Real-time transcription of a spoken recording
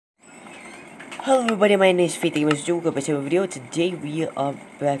Hello everybody, my name is Faith. Welcome back to a video. Today we are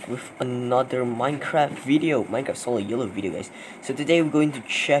back with another Minecraft video, Minecraft Solo Yellow video, guys. So today we're going to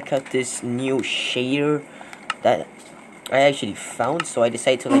check out this new shader that I actually found. So I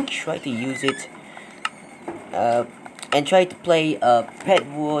decided to try to use it, and try to play Pet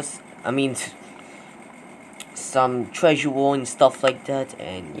Wars. I mean, some treasure war and stuff like that.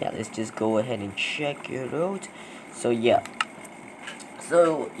 And yeah, let's just go ahead and check it out. So yeah.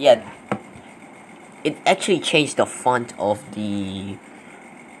 It actually changed the font of the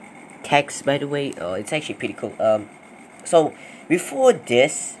text, by the way. It's actually pretty cool. So before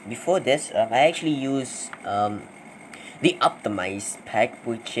this, I actually used the optimized pack,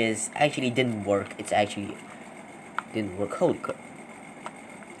 which is actually didn't work. It's actually didn't work. Holy crap!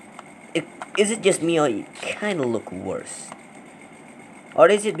 Is it just me, or it kind of look worse? Or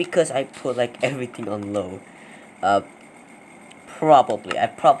is it because I put everything on low? Probably. I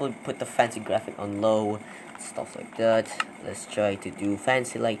probably put the fancy graphic on low, stuff like that. Let's try to do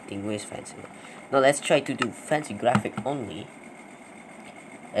fancy lighting. Where's fancy? No, let's try to do fancy graphic only.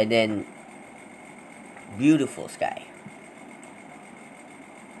 And then beautiful sky.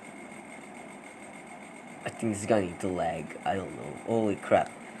 I think it's going to lag. I don't know. Holy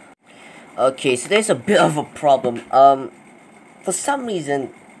crap. Okay, so there's a bit of a problem. For some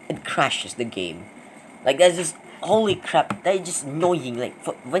reason it crashes the game. There's this. Holy crap, that is just annoying.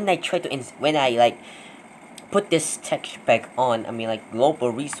 When I try to put this texture pack on, I mean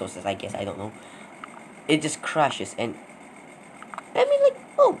global resources, I guess, I don't know, it just crashes. And I mean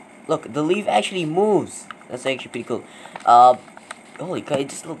oh look, the leaf actually moves. That's actually pretty cool. Holy crap, it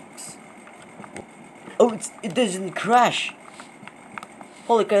just looks, oh, it doesn't crash.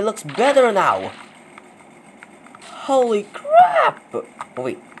 Holy crap, it looks better now. Holy crap. Oh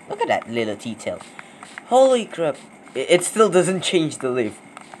wait, look at that little detail. Holy crap, it still doesn't change the leaf,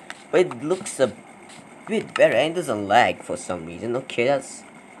 but it looks a bit better and doesn't lag for some reason. Okay, that's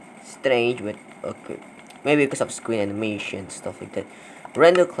strange, but okay. Maybe because of screen animation, stuff like that.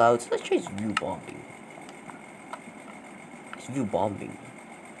 Render clouds, let's try view bombing. It's view bombing.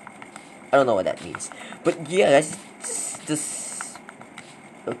 I don't know what that means. But yeah, guys, this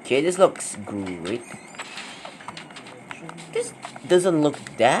okay, this looks great. This doesn't look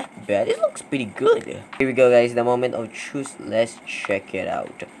that bad. It looks pretty good. Here we go, guys. The moment of truth. Let's check it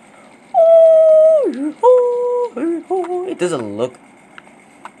out. It doesn't look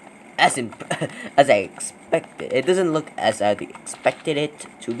as as I expected. It doesn't look as I expected it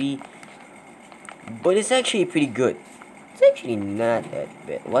to be, but it's actually pretty good. It's actually not that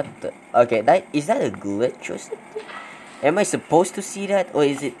bad. What the? Okay, is that a glitch or something? Am I supposed to see that, or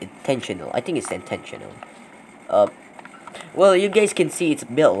is it intentional? I think it's intentional. Well, you guys can see it's a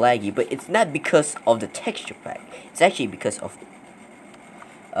bit laggy, but it's not because of the texture pack. It's actually because of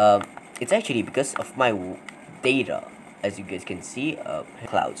my data, as you guys can see.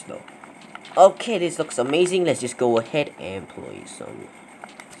 Clouds though. Okay, this looks amazing. Let's just go ahead and play some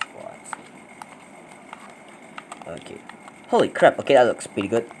spots. Okay. Holy crap. Okay, that looks pretty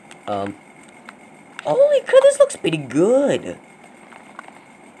good. Holy crap, this looks pretty good.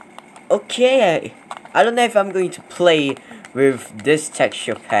 Okay, I don't know if I'm going to play with this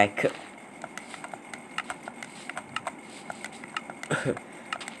texture pack.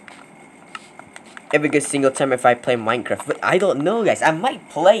 Every good single time if I play Minecraft, but I don't know, guys. I might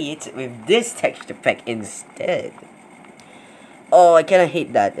play it with this texture pack instead. Oh, I kinda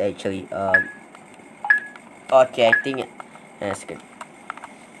hate that actually. Okay, I think that's good.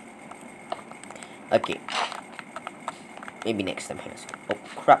 Okay, maybe next time. Oh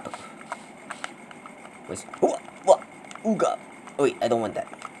crap. What? Ooga. Oh, wait, I don't want that.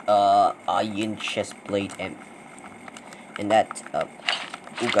 Iron chest plate and that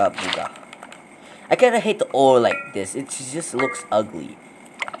ooga booga. I kinda hate the ore like this. It just looks ugly.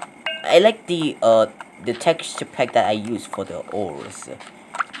 I like the texture pack that I use for the ores.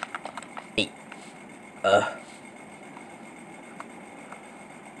 Hey.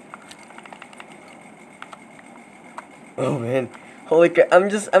 Oh man. Holy crap, I'm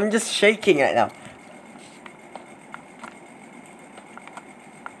just shaking right now.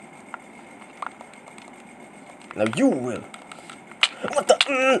 Now you will. What the?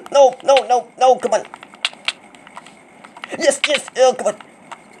 No, come on. Yes, oh, come on.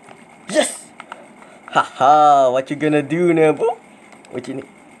 Yes. Haha, what you gonna do now, bro? What you need?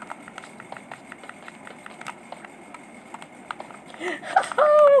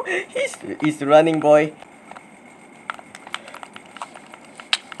 He's running, boy.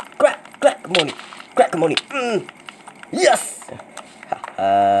 Crack money. Yes.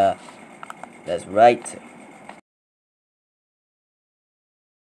 Haha. That's right.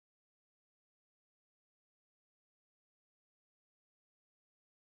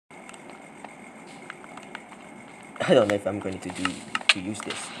 I don't know if I'm going to use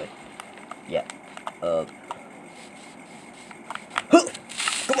this, but yeah. Huh!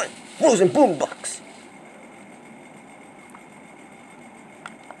 Come on, frozen boombox.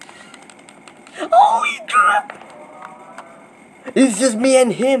 Holy crap! It's just me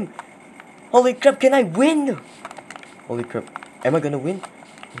and him. Holy crap! Can I win? Holy crap! Am I gonna win?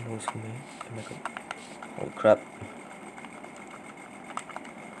 Who knows, man? Am I gonna? Holy crap!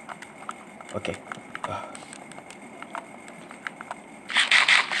 Okay.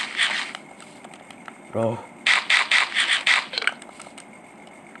 Bro.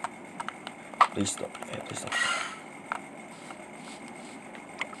 Please stop. Yeah, please stop.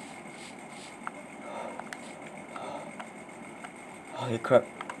 Holy crap.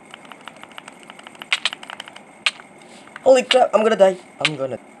 Holy crap, I'm gonna die.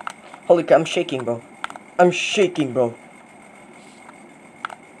 Holy crap, I'm shaking, bro. I'm shaking, bro.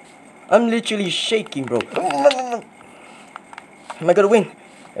 I'm literally shaking, bro. Am I gonna win?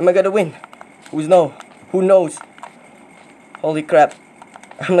 Am I gonna win? Who knows? Holy crap.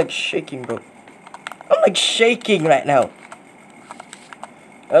 I'm like shaking, bro. I'm like shaking right now.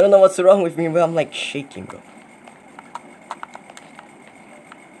 I don't know what's wrong with me, but I'm like shaking, bro.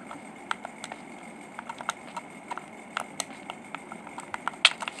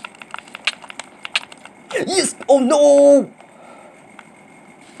 Yes! Oh no!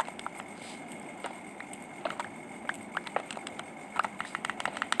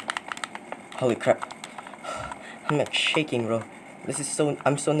 Holy crap. I'm like shaking, bro. This is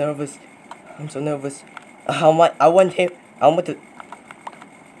I'm so nervous. I'm so nervous. I want him. I want to.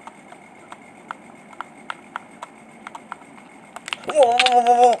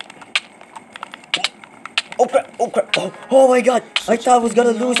 Whoa. Oh crap, oh crap. Oh my god. I thought I was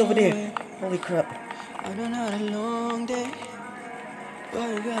gonna lose over there. Holy crap. I don't know a long day. But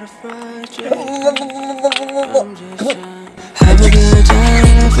you gotta frustrate. I'm just trying. Have a good time,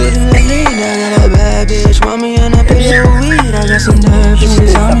 I'm feeling the lead. I got a bad bitch, want me and I put it with weed. I got some dirt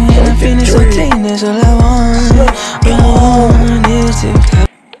pieces on me and I'm feeling so clean. That's all I want. All I want is to.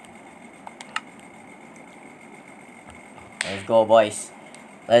 Let's go, boys.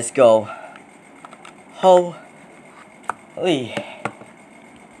 Let's go. Holy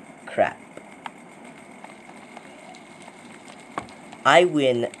crap. I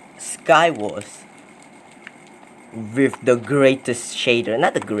win Skywars with the greatest shader.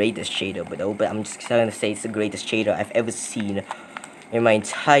 Not the greatest shader, but I'm just gonna say it's the greatest shader I've ever seen in my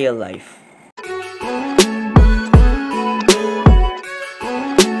entire life.